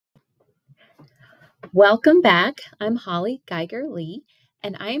Welcome back. I'm Holly Geiger Lee,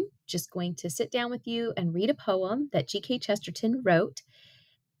 and I'm just going to sit down with you and read a poem that G.K. Chesterton wrote.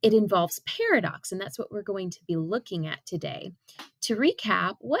 It involves paradox, and that's what we're going to be looking at today. To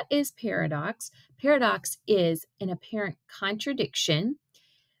recap, what is paradox? Paradox is an apparent contradiction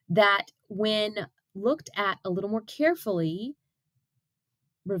that, when looked at a little more carefully,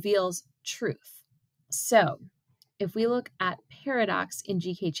 reveals truth. So, if we look at paradox in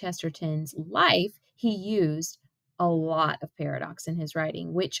G.K. Chesterton's life, he used a lot of paradox in his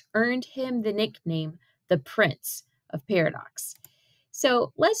writing, which earned him the nickname the Prince of Paradox.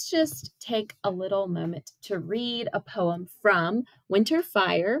 So let's just take a little moment to read a poem from Winter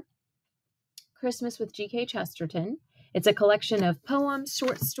Fire, Christmas with G.K. Chesterton. It's a collection of poems,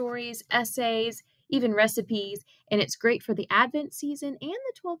 short stories, essays, even recipes, and it's great for the Advent season and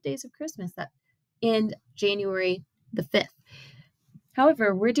the 12 days of Christmas that end January the 5th.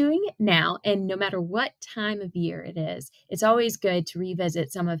 However, we're doing it now, and no matter what time of year it is, it's always good to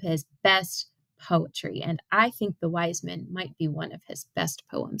revisit some of his best poetry. And I think The Wise Men might be one of his best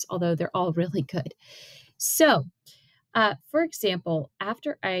poems, although they're all really good. So, for example,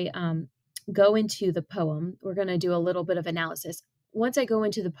 after I go into the poem, we're going to do a little bit of analysis. Once I go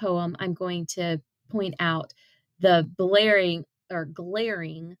into the poem, I'm going to point out the glaringly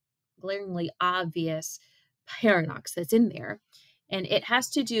obvious paradox that's in there. And it has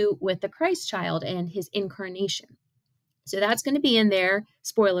to do with the Christ child and his incarnation. So that's going to be in there.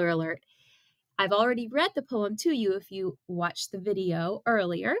 Spoiler alert. I've already read the poem to you if you watched the video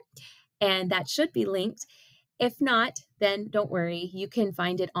earlier, and that should be linked. If not, then don't worry. You can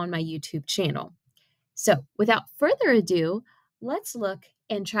find it on my YouTube channel. So without further ado, let's look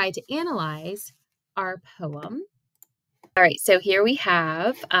and try to analyze our poem. All right, so here we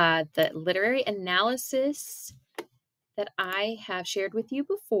have the literary analysis that I have shared with you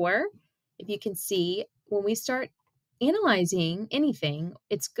before. If you can see, when we start analyzing anything,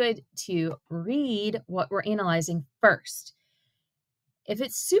 it's good to read what we're analyzing first. If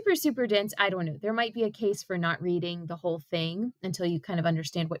it's super, super dense, I don't know. There might be a case for not reading the whole thing until you kind of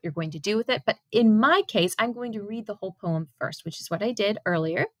understand what you're going to do with it. But in my case, I'm going to read the whole poem first, which is what I did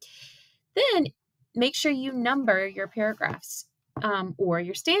earlier. Then make sure you number your paragraphs or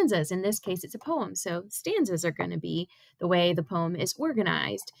your stanzas. In this case, it's a poem. So stanzas are going to be the way the poem is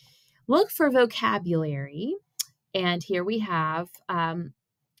organized. Look for vocabulary. And here we have,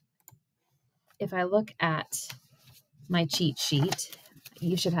 if I look at my cheat sheet,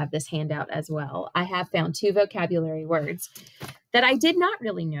 you should have this handout as well. I have found 2 vocabulary words that I did not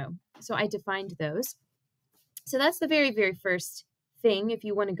really know. So I defined those. So that's the very, very first thing. If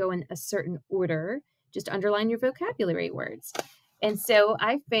you want to go in a certain order, just underline your vocabulary words. And so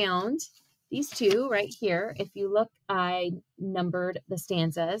I found these 2 right here. If you look, I numbered the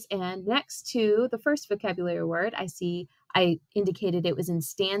stanzas, and next to the first vocabulary word, I indicated it was in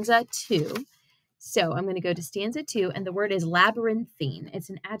stanza 2. So I'm going to go to stanza 2, and the word is labyrinthine. It's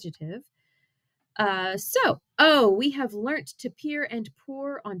an adjective. We have learnt to peer and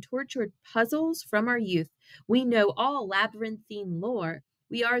pore on tortured puzzles from our youth. We know all labyrinthine lore.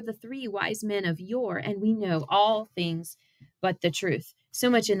 We are the 3 wise men of yore, and we know all things but the truth.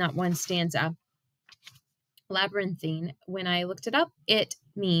 So much in that one stanza. Labyrinthine, when I looked it up, it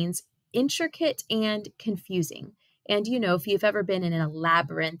means intricate and confusing. And if you've ever been in a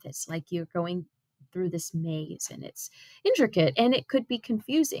labyrinth, it's like you're going through this maze, and it's intricate and it could be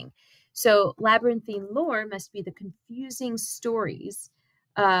confusing. So labyrinthine lore must be the confusing stories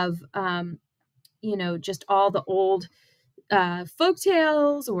of, just all the old folk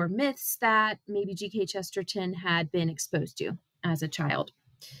tales or myths that maybe G.K. Chesterton had been exposed to as a child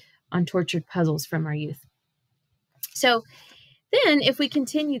on tortured puzzles from our youth. So then if we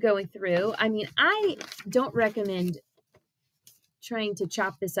continue going through, I don't recommend trying to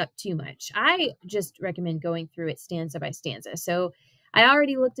chop this up too much. I just recommend going through it stanza by stanza. So I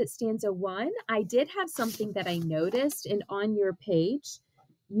already looked at stanza 1. I did have something that I noticed, and on your page,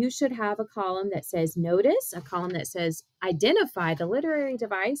 you should have a column that says notice, a column that says identify the literary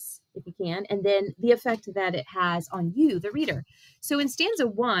device, if you can, and then the effect that it has on you, the reader. So in stanza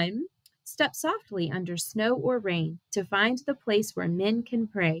 1, step softly under snow or rain to find the place where men can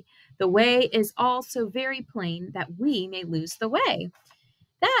pray. The way is all so very plain that we may lose the way.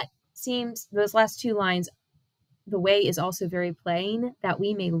 That seems, those last 2 lines, the way is also very plain that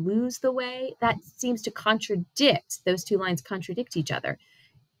we may lose the way. That seems to contradict, those 2 lines contradict each other.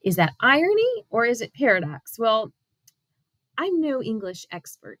 Is that irony or is it paradox? Well, I'm no English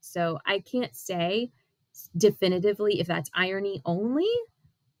expert, so I can't say definitively if that's irony only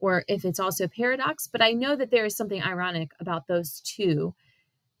or if it's also paradox, but I know that there is something ironic about those 2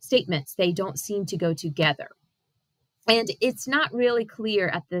 statements. They don't seem to go together. And it's not really clear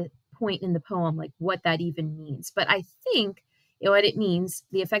at the point in the poem, like what that even means. But I think what it means,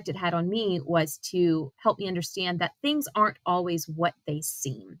 the effect it had on me was to help me understand that things aren't always what they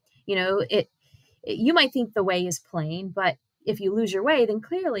seem. You might think the way is plain, but if you lose your way, then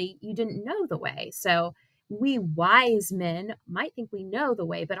clearly you didn't know the way. So we wise men might think we know the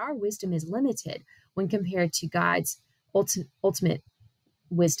way, but our wisdom is limited when compared to God's ultimate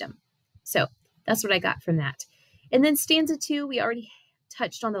wisdom. So that's what I got from that. And then stanza 2, we already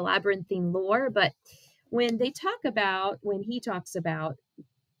touched on the labyrinthine lore, but when he talks about,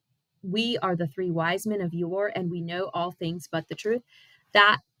 we are the 3 wise men of yore, and we know all things but the truth,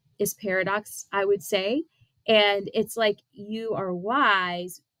 that is paradox, I would say. And it's like you are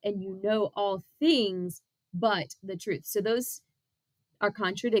wise and you know all things but the truth. So those are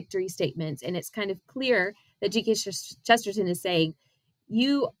contradictory statements, and it's kind of clear that G.K. Chesterton is saying,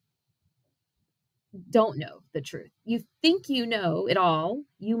 you don't know the truth. You think you know it all.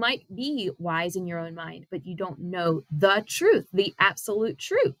 You might be wise in your own mind, but you don't know the truth, the absolute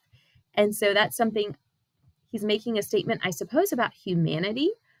truth. And so that's something he's making a statement, I suppose, about humanity,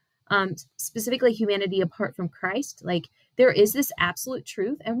 specifically humanity apart from Christ. Like there is this absolute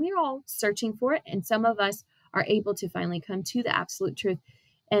truth, and we're all searching for it. And some of us are able to finally come to the absolute truth,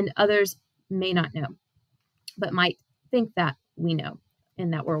 and others may not know, but might think that we know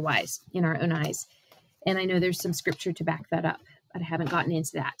and that we're wise in our own eyes. And I know there's some scripture to back that up, but I haven't gotten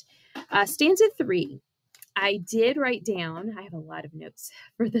into that. Stanza 3, I did write down, I have a lot of notes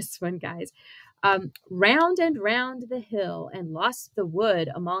for this one, guys. Round and round the hill and lost the wood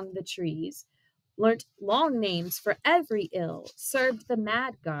among the trees, learnt long names for every ill, served the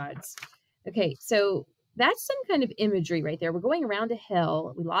mad gods. Okay, so that's some kind of imagery right there. We're going around a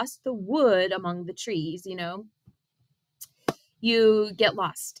hill. We lost the wood among the trees, You get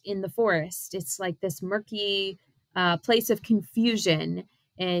lost in the forest. It's like this murky place of confusion,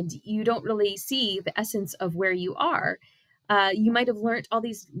 and you don't really see the essence of where you are. You might have learned all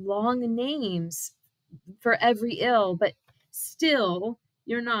these long names for every ill, but still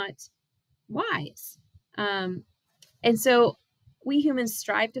you're not wise. And so we humans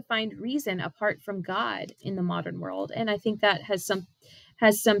strive to find reason apart from God in the modern world. And I think that has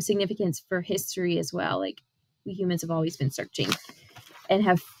some significance for history as well. Like we humans have always been searching and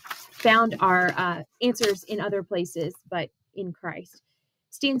have found our answers in other places, but in Christ.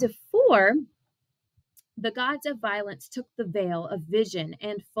 Stanza 4, the gods of violence took the veil of vision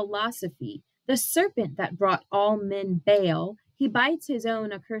and philosophy. The serpent that brought all men bale, he bites his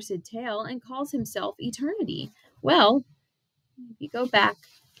own accursed tail and calls himself eternity. Well, if you go back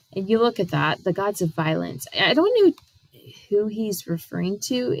and you look at that, the gods of violence, I don't know who he's referring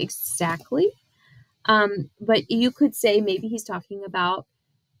to exactly, but you could say maybe he's talking about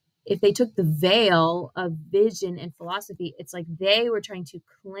if they took the veil of vision and philosophy, it's like they were trying to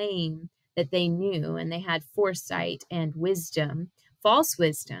claim that they knew and they had foresight and wisdom, false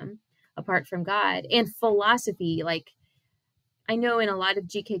wisdom apart from God, and philosophy. Like I know in a lot of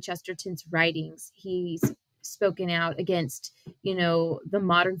G.K. Chesterton's writings, he's spoken out against, the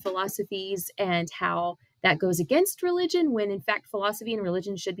modern philosophies and how that goes against religion when in fact philosophy and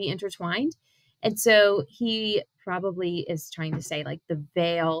religion should be intertwined. And so he probably is trying to say like the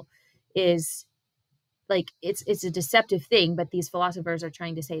veil is like it's a deceptive thing, but these philosophers are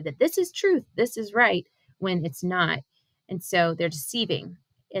trying to say that this is truth, this is right, when it's not. And so they're deceiving,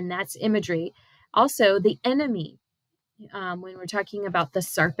 and that's imagery. Also, the enemy, when we're talking about the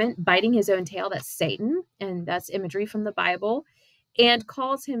serpent biting his own tail, that's Satan, and that's imagery from the Bible, and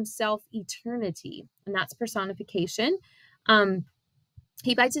calls himself eternity, and that's personification.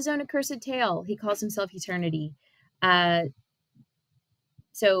 He bites his own accursed tail. He calls himself eternity.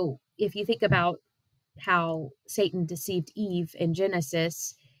 So if you think about how Satan deceived Eve in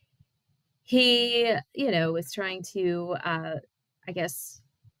Genesis, he, was trying to,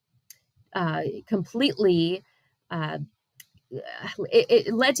 completely,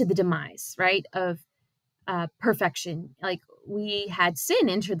 it led to the demise, right, of perfection. Like we had sin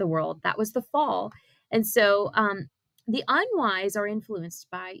enter the world. That was the fall. And so the unwise are influenced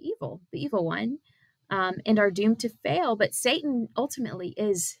by evil, the evil one, and are doomed to fail. But Satan ultimately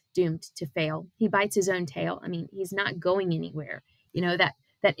is doomed to fail. He bites his own tail. I mean, he's not going anywhere.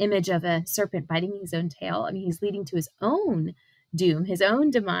 That image of a serpent biting his own tail. I mean, he's leading to his own doom, his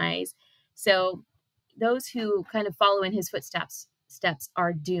own demise. So those who kind of follow in his footsteps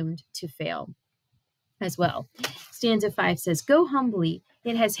are doomed to fail as well. Stanza 5 says, "Go humbly,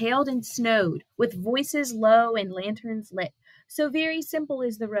 it has hailed and snowed, with voices low and lanterns lit. So very simple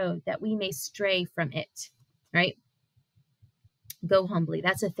is the road that we may stray from it." Right? Go humbly.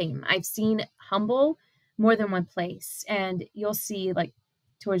 That's a theme. I've seen humble more than one place. And you'll see, like,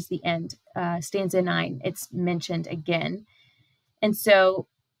 towards the end, stanza 9, it's mentioned again. And so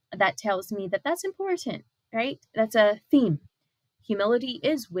that tells me that that's important, right? That's a theme. Humility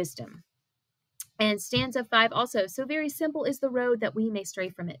is wisdom. And stanza 5 also, so very simple is the road that we may stray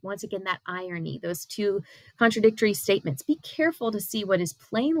from it. Once again, that irony, those two contradictory statements. Be careful to see what is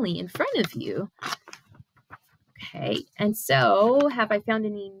plainly in front of you. Okay, and so have I found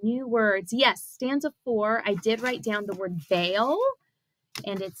any new words? Yes, stanza 4, I did write down the word veil,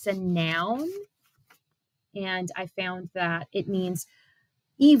 and it's a noun. And I found that it means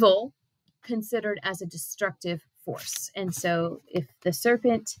evil considered as a destructive force. And so if the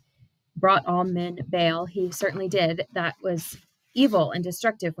serpent brought all men bale, he certainly did. That was evil and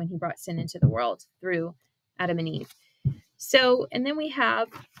destructive when he brought sin into the world through Adam and Eve. So, and then we have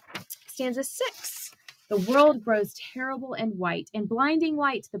stanza 6. The world grows terrible and white, and blinding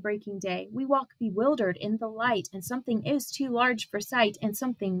white the breaking day. We walk bewildered in the light, and something is too large for sight, and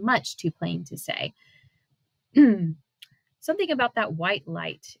something much too plain to say. Something about that white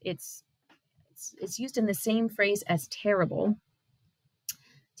light. It's used in the same phrase as terrible.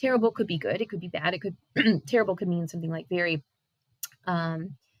 Terrible could be good. It could be bad. It could terrible could mean something like very kind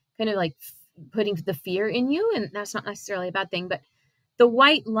of like putting the fear in you, and that's not necessarily a bad thing. But the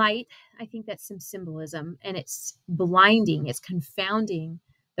white light, I think that's some symbolism, and it's blinding. It's confounding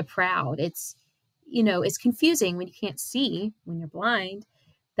the proud. It's, you know, it's confusing when you can't see, when you're blind.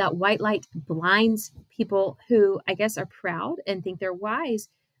 That white light blinds people who, I guess, are proud and think they're wise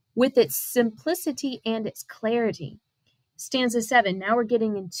with its simplicity and its clarity. Stanza 7, now we're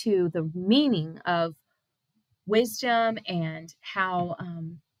getting into the meaning of wisdom and how,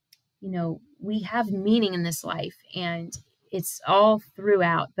 we have meaning in this life, and it's all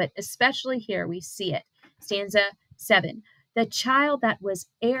throughout, but especially here we see it. Stanza 7, the child that was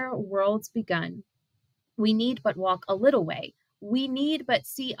ere worlds begun, we need but walk a little way. We need but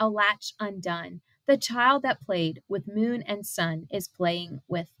see a latch undone. The child that played with moon and sun is playing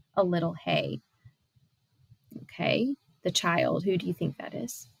with a little hay. Okay, the child, who do you think that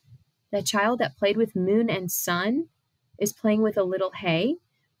is? The child that played with moon and sun is playing with a little hay.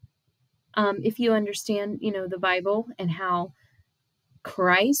 If you understand, the Bible and how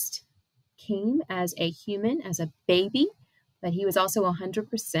Christ came as a human, as a baby, but he was also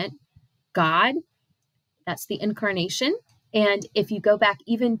 100% God. That's the incarnation. And if you go back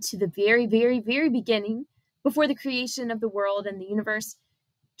even to the very, very, very beginning, before the creation of the world and the universe,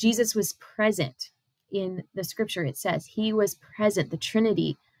 Jesus was present. In the scripture, it says he was present. The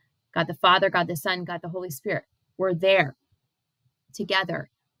Trinity, God the Father, God the Son, God the Holy Spirit, were there together.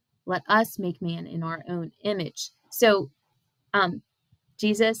 Let us make man in our own image. So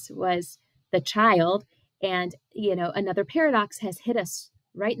Jesus was the child, and, another paradox has hit us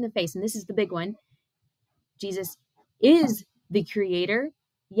right in the face, and this is the big one. Jesus is the creator,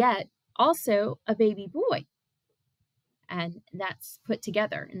 yet also a baby boy. And that's put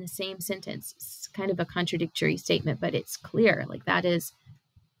together in the same sentence. It's kind of a contradictory statement, but it's clear. Like, that is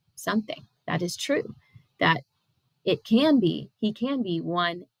something. That is true. That he can be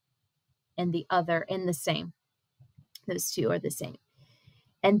one and the other and the same. Those two are the same.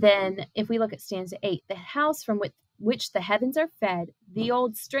 And then if we look at stanza 8, the house from which the heavens are fed, the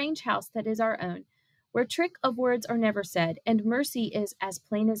old strange house that is our own, where trick of words are never said, and mercy is as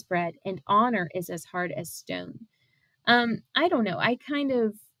plain as bread, and honor is as hard as stone. I don't know. I kind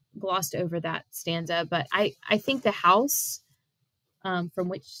of glossed over that stanza, but I think the house from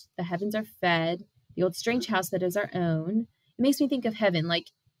which the heavens are fed, the old strange house that is our own, it makes me think of heaven. Like,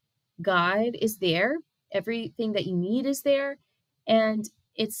 God is there. Everything that you need is there. And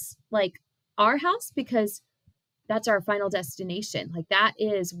it's like our house, because that's our final destination. Like, that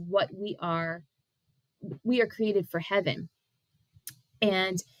is what we are. We are created for heaven.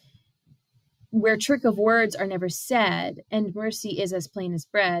 And where trick of words are never said, and mercy is as plain as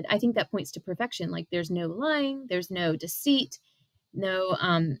bread, I think that points to perfection. Like, there's no lying, there's no deceit, no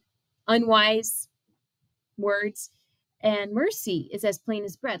unwise words, and mercy is as plain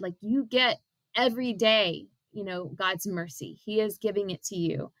as bread. Like, you get every day, God's mercy. He is giving it to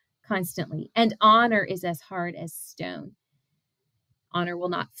you constantly. And honor is as hard as stone. Honor will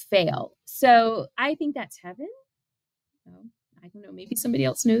not fail. So I think that's heaven. I don't know, maybe somebody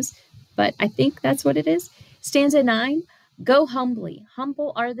else knows, but I think that's what it is. Stanza 9, go humbly,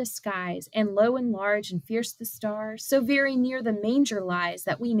 humble are the skies, and low and large and fierce the stars, so very near the manger lies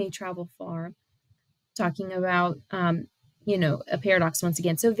that we may travel far. Talking about, a paradox once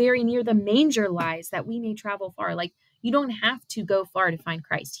again. So very near the manger lies that we may travel far. Like, you don't have to go far to find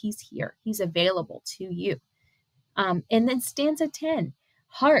Christ. He's here. He's available to you. And then stanza 10,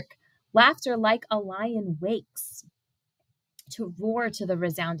 hark, laughter like a lion wakes to roar to the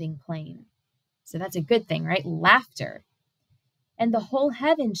resounding plain. So that's a good thing, right? Laughter. And the whole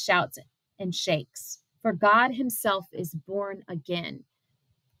heaven shouts and shakes, for God himself is born again.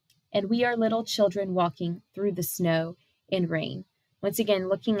 And we are little children walking through the snow and rain. Once again,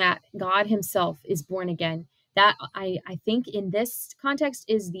 looking at God himself is born again. That I think in this context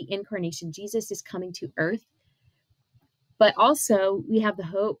is the incarnation. Jesus is coming to earth, but also we have the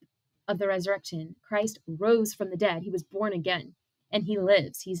hope of the resurrection. Christ rose from the dead. He was born again and he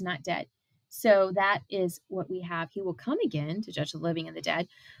lives. He's not dead. So that is what we have. He will come again to judge the living and the dead,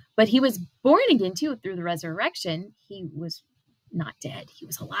 but he was born again too through the resurrection. He was not dead. He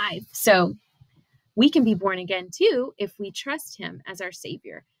was alive. So we can be born again too if we trust him as our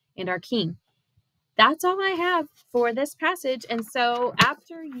Savior and our King. That's all I have for this passage. And so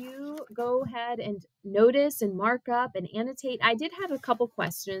after you go ahead and notice and mark up and annotate, I did have a couple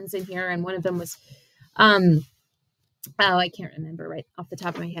questions in here, and one of them was, I can't remember right off the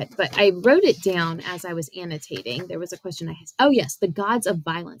top of my head, but I wrote it down as I was annotating. There was a question I had. Oh, yes, the gods of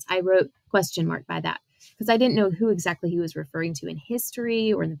violence. I wrote question mark by that because I didn't know who exactly he was referring to in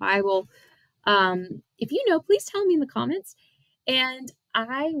history or in the Bible. If you know, please tell me in the comments. And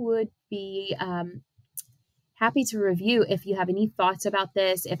I would be happy to review if you have any thoughts about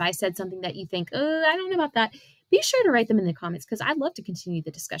this. If I said something that you think, I don't know about that, be sure to write them in the comments because I'd love to continue the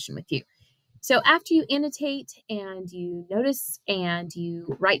discussion with you. So after you annotate and you notice and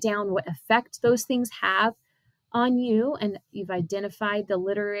you write down what effect those things have on you, and you've identified the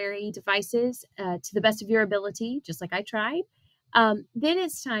literary devices to the best of your ability, just like I tried, then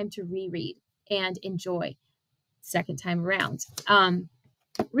it's time to reread and enjoy second time around.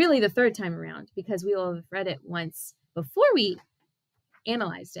 Really the third time around, because we will have read it once before we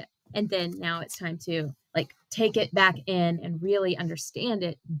analyzed it. And then now it's time to take it back in and really understand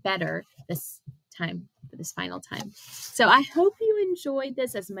it better this time, for this final time. So I hope you enjoyed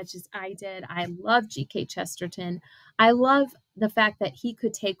this as much as I did. I love G.K. Chesterton. I love the fact that he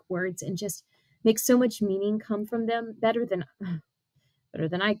could take words and just make so much meaning come from them better than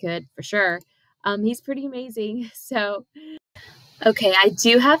I could, for sure. He's pretty amazing. So, okay, I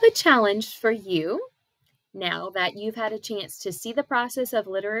do have a challenge for you now that you've had a chance to see the process of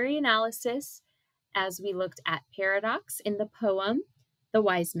literary analysis as we looked at paradox in the poem, The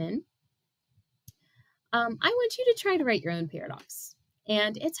Wise Men. I want you to try to write your own paradox.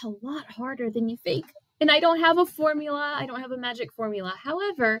 And it's a lot harder than you think. And I don't have a formula. I don't have a magic formula.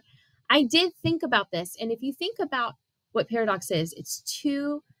 However, I did think about this. And if you think about what paradox is, it's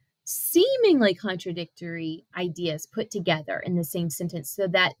two seemingly contradictory ideas put together in the same sentence so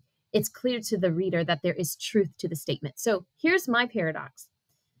that it's clear to the reader that there is truth to the statement. So here's my paradox.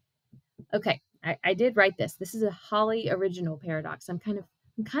 Okay, I did write this. This is a Holly original paradox. I'm kind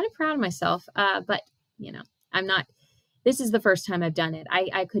of proud of myself, but I'm not. This is the first time I've done it.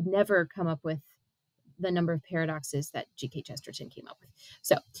 I could never come up with the number of paradoxes that G.K. Chesterton came up with.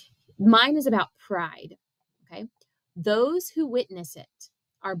 So mine is about pride. Okay, those who witness it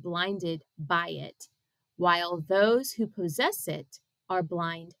are blinded by it, while those who possess it are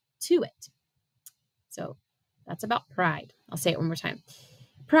blind to it. So that's about pride. I'll say it one more time.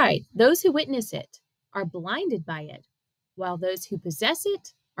 Pride, those who witness it are blinded by it, while those who possess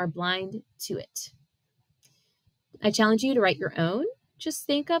it are blind to it. I challenge you to write your own. Just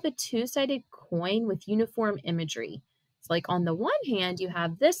think of a two-sided coin with uniform imagery. It's like on the one hand, you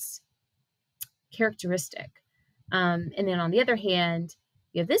have this characteristic. And then on the other hand,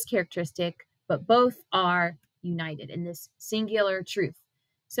 you have this characteristic, but both are united in this singular truth.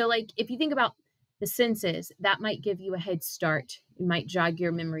 So if you think about the senses, that might give you a head start. It might jog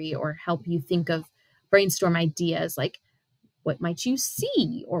your memory or help you brainstorm ideas like what might you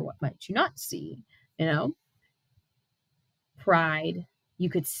see or what might you not see, Pride, you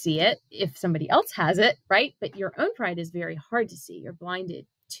could see it if somebody else has it, right? But your own pride is very hard to see. You're blinded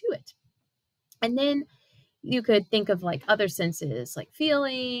to it. And then you could think of other senses like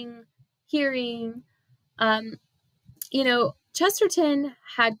feeling, hearing. Chesterton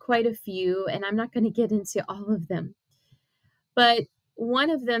had quite a few, and I'm not going to get into all of them. But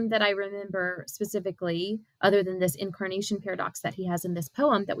one of them that I remember specifically, other than this incarnation paradox that he has in this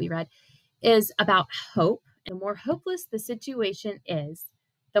poem that we read, is about hope. And the more hopeless the situation is,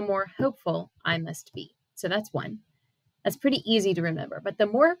 the more hopeful I must be. So that's one. That's pretty easy to remember. But the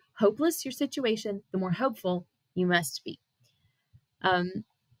more hopeless your situation, the more hopeful you must be. Let's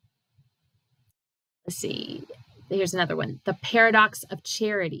see. Here's another one. The paradox of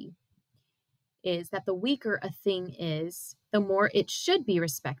charity is that the weaker a thing is, the more it should be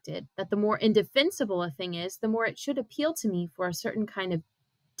respected, that the more indefensible a thing is, the more it should appeal to me for a certain kind of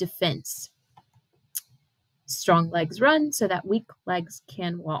defense. Strong legs run so that weak legs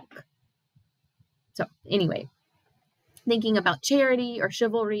can walk. So anyway, thinking about charity or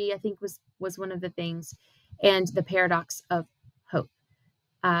chivalry, I think was one of the things, and the paradox of hope.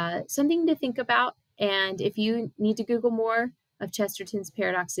 Something to think about. And if you need to Google more of Chesterton's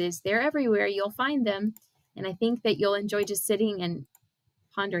paradoxes, they're everywhere. You'll find them. And I think that you'll enjoy just sitting and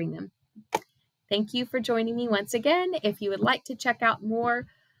pondering them. Thank you for joining me once again. If you would like to check out more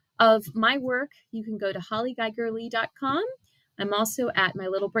of my work, you can go to hollygeigerlee.com. I'm also at my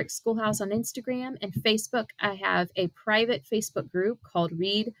Little Brick Schoolhouse on Instagram and Facebook. I have a private Facebook group called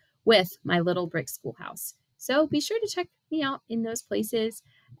Read with My Little Brick Schoolhouse. So be sure to check me out in those places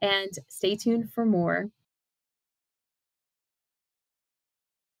and stay tuned for more.